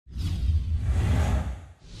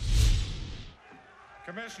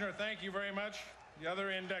Commissioner, thank you very much. The other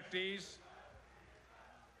inductees,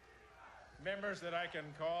 members that I can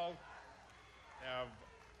call,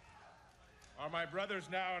 are my brothers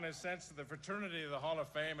now in a sense of the fraternity of the Hall of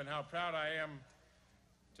Fame, and how proud I am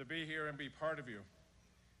to be here and be part of you.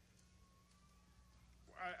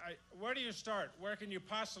 Where do you start? Where can you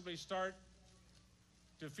possibly start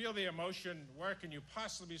to feel the emotion? Where can you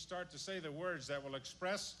possibly start to say the words that will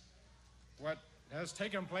express what has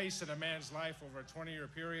taken place in a man's life over a 20-year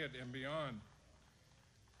period and beyond?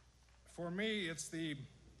 For me, it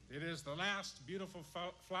is the last beautiful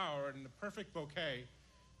flower in the perfect bouquet,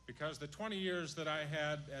 because the 20 years that I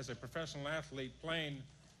had as a professional athlete playing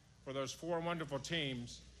for those four wonderful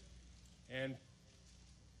teams, and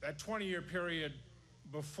that 20-year period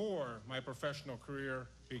before my professional career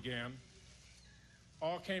began,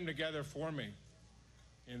 all came together for me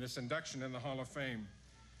in this induction in the Hall of Fame.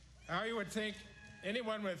 How you would think,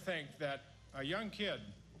 anyone would think that a young kid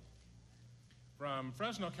from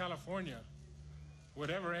Fresno, California would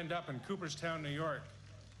ever end up in Cooperstown, New York.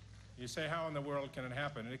 You say, how in the world can it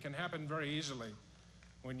happen? And it can happen very easily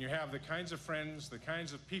when you have the kinds of friends, the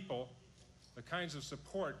kinds of people, the kinds of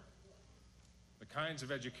support, the kinds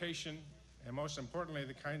of education, and most importantly,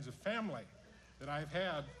 the kinds of family that I've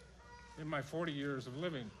had in my 40 years of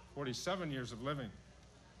living, 47 years of living.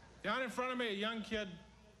 Down in front of me, a young kid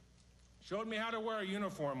showed me how to wear a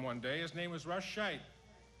uniform one day. His name was Rush Scheit.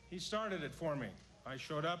 He started it for me. I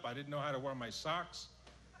showed up, I didn't know how to wear my socks.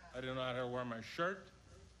 I didn't know how to wear my shirt.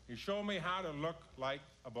 He showed me how to look like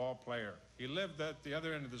a ball player. He lived at the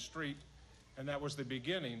other end of the street, and that was the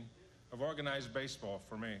beginning of organized baseball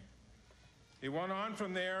for me. He went on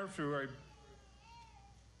from there through a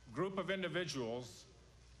group of individuals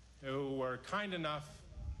who were kind enough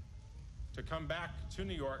to come back to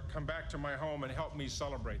New York, come back to my home, and help me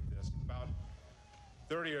celebrate this. About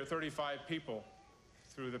 30 or 35 people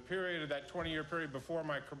through the period of that 20-year period before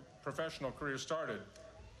my professional career started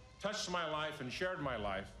touched my life and shared my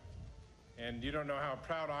life. And you don't know how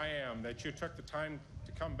proud I am that you took the time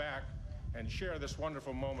to come back and share this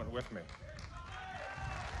wonderful moment with me.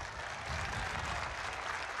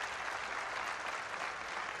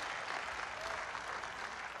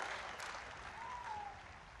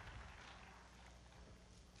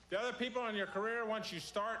 The other people in your career, once you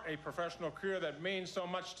start a professional career that means so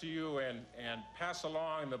much to you and pass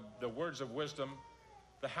along the words of wisdom,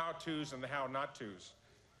 the how-tos and the how-not-tos.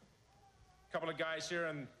 A couple of guys here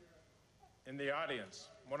in the audience.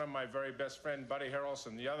 One of my very best friend, Buddy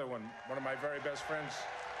Harrelson. The other one of my very best friends,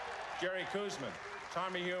 Jerry Koosman.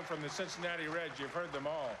 Tommy Hume from the Cincinnati Reds. You've heard them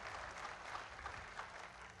all.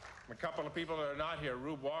 A couple of people that are not here,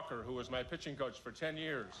 Rube Walker, who was my pitching coach for 10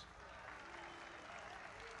 years.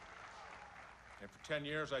 And for 10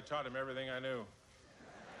 years, I taught him everything I knew.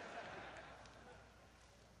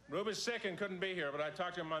 Rube is sick and couldn't be here, but I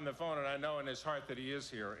talked to him on the phone, and I know in his heart that he is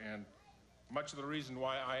here. And much of the reason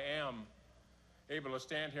why I am able to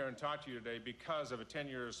stand here and talk to you today because of a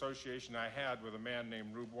 10-year association I had with a man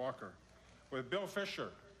named Rube Walker. With Bill Fisher,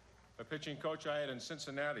 a pitching coach I had in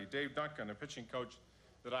Cincinnati. Dave Duncan, a pitching coach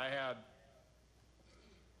that I had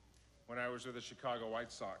when I was with the Chicago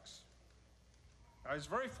White Sox. I was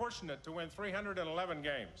very fortunate to win 311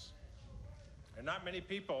 games. And not many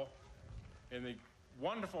people in the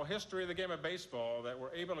wonderful history of the game of baseball that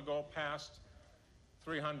were able to go past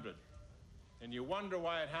 300. And you wonder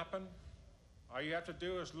why it happened? All you have to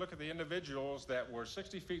do is look at the individuals that were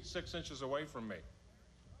 60 feet 6 inches away from me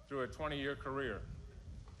through a 20-year career.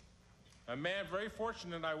 A man very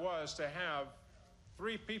fortunate I was to have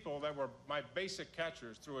three people that were my basic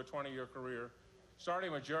catchers through a 20-year career,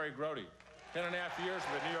 starting with Jerry Grody, 10 and a half years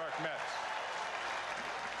with the New York Mets.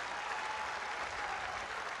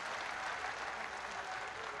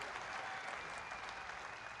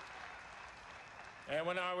 And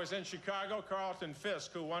when I was in Chicago, Carlton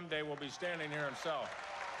Fisk, who one day will be standing here himself.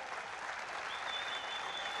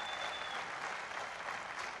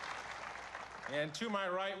 And to my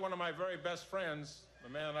right, one of my very best friends, the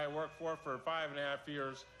man I worked for 5.5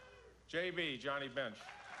 years, JB, Johnny Bench.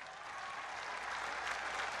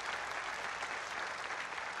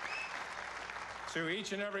 To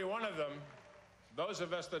each and every one of them, those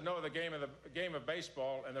of us that know the game of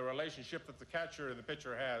baseball and the relationship that the catcher and the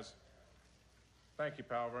pitcher has, thank you,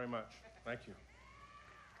 pal, very much. Thank you.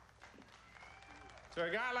 To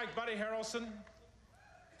a guy like Buddy Harrelson,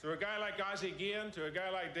 to a guy like Ozzie Guillen, to a guy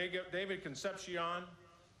like David Concepcion,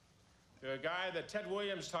 to a guy that Ted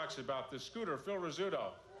Williams talks about, the Scooter, Phil Rizzuto.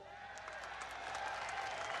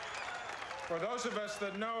 For those of us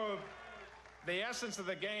that know the essence of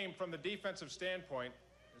the game from the defensive standpoint,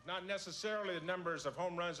 is not necessarily the numbers of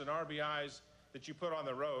home runs and RBIs that you put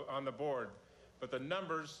on the board, but the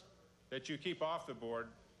numbers that you keep off the board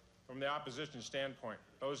from the opposition standpoint.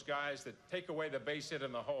 Those guys that take away the base hit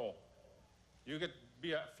in the hole. You could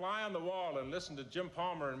be a fly on the wall and listen to Jim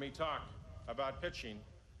Palmer and me talk about pitching,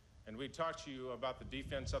 and we talk to you about the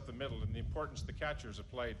defense up the middle and the importance the catchers have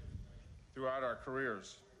played throughout our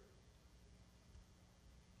careers.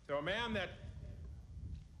 So a man that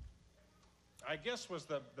I guess was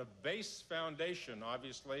the base foundation,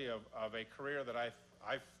 obviously, of a career that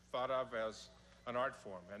I've thought of as an art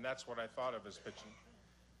form, and that's what I thought of as pitching.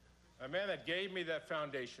 A man that gave me that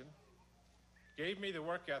foundation, gave me the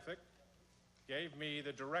work ethic, gave me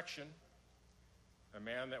the direction, a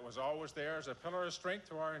man that was always there as a pillar of strength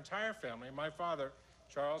to our entire family, my father,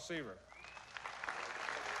 Charles Seaver.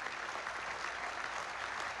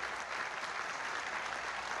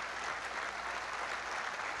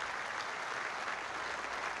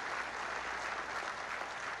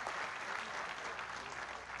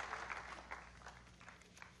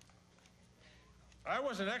 I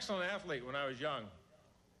was an excellent athlete when I was young,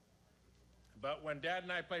 but when Dad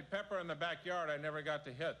and I played pepper in the backyard, I never got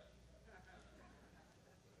to hit.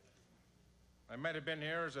 I might have been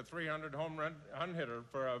here as a 300 home run hitter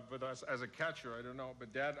with us as a catcher, I don't know.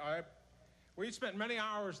 But Dad, we spent many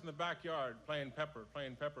hours in the backyard playing pepper.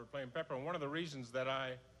 And one of the reasons that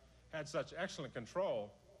I had such excellent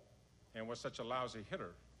control and was such a lousy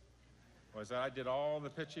hitter was that I did all the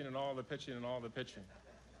pitching and all the pitching and all the pitching.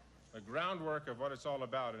 The groundwork of what it's all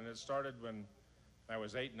about, and it started when I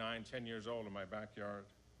was 8, 9, 10 years old in my backyard.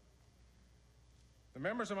 The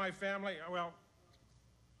members of my family, well,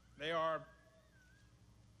 they are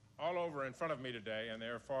all over in front of me today, and they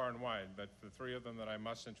are far and wide, but the three of them that I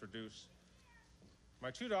must introduce. My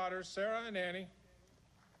two daughters, Sarah and Annie,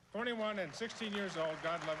 21 and 16 years old.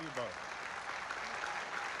 God love you both.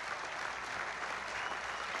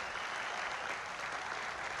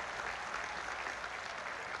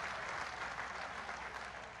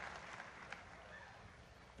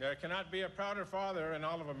 There cannot be a prouder father in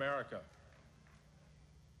all of America.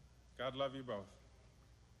 God love you both.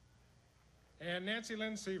 And Nancy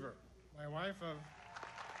Lynn Seaver, my wife of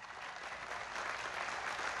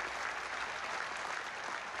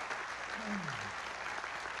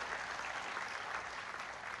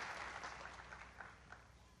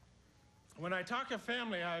when I talk of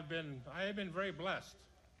family, I have been very blessed.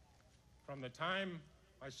 From the time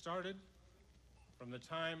I started, from the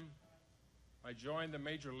time I joined the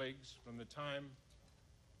major leagues, from the time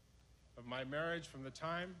of my marriage, from the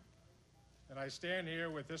time that I stand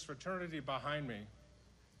here with this fraternity behind me,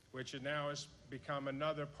 which now has become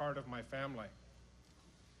another part of my family.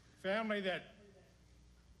 Family that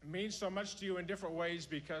means so much to you in different ways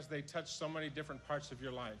because they touch so many different parts of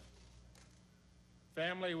your life.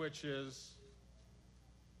 Family which is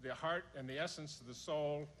the heart and the essence of the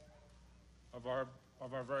soul of our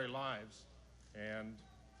very lives. And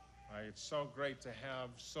it's so great to have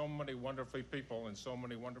so many wonderful people in so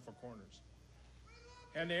many wonderful corners.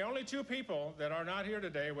 And the only two people that are not here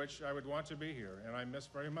today, which I would want to be here, and I miss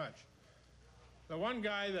very much. The one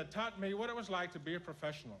guy that taught me what it was like to be a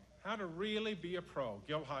professional, how to really be a pro,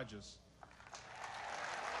 Gil Hodges.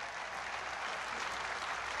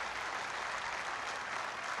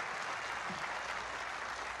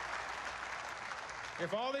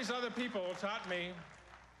 If all these other people taught me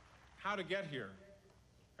how to get here,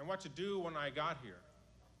 and what to do when I got here,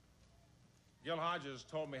 Gil Hodges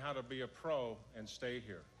told me how to be a pro and stay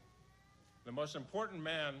here. The most important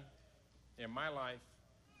man in my life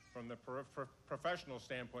from the professional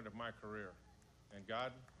standpoint of my career. And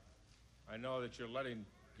God, I know that you're letting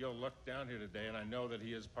Gil look down here today, and I know that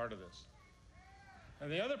he is part of this.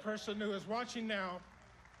 And the other person who is watching now,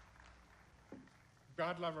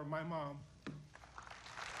 God love her, my mom.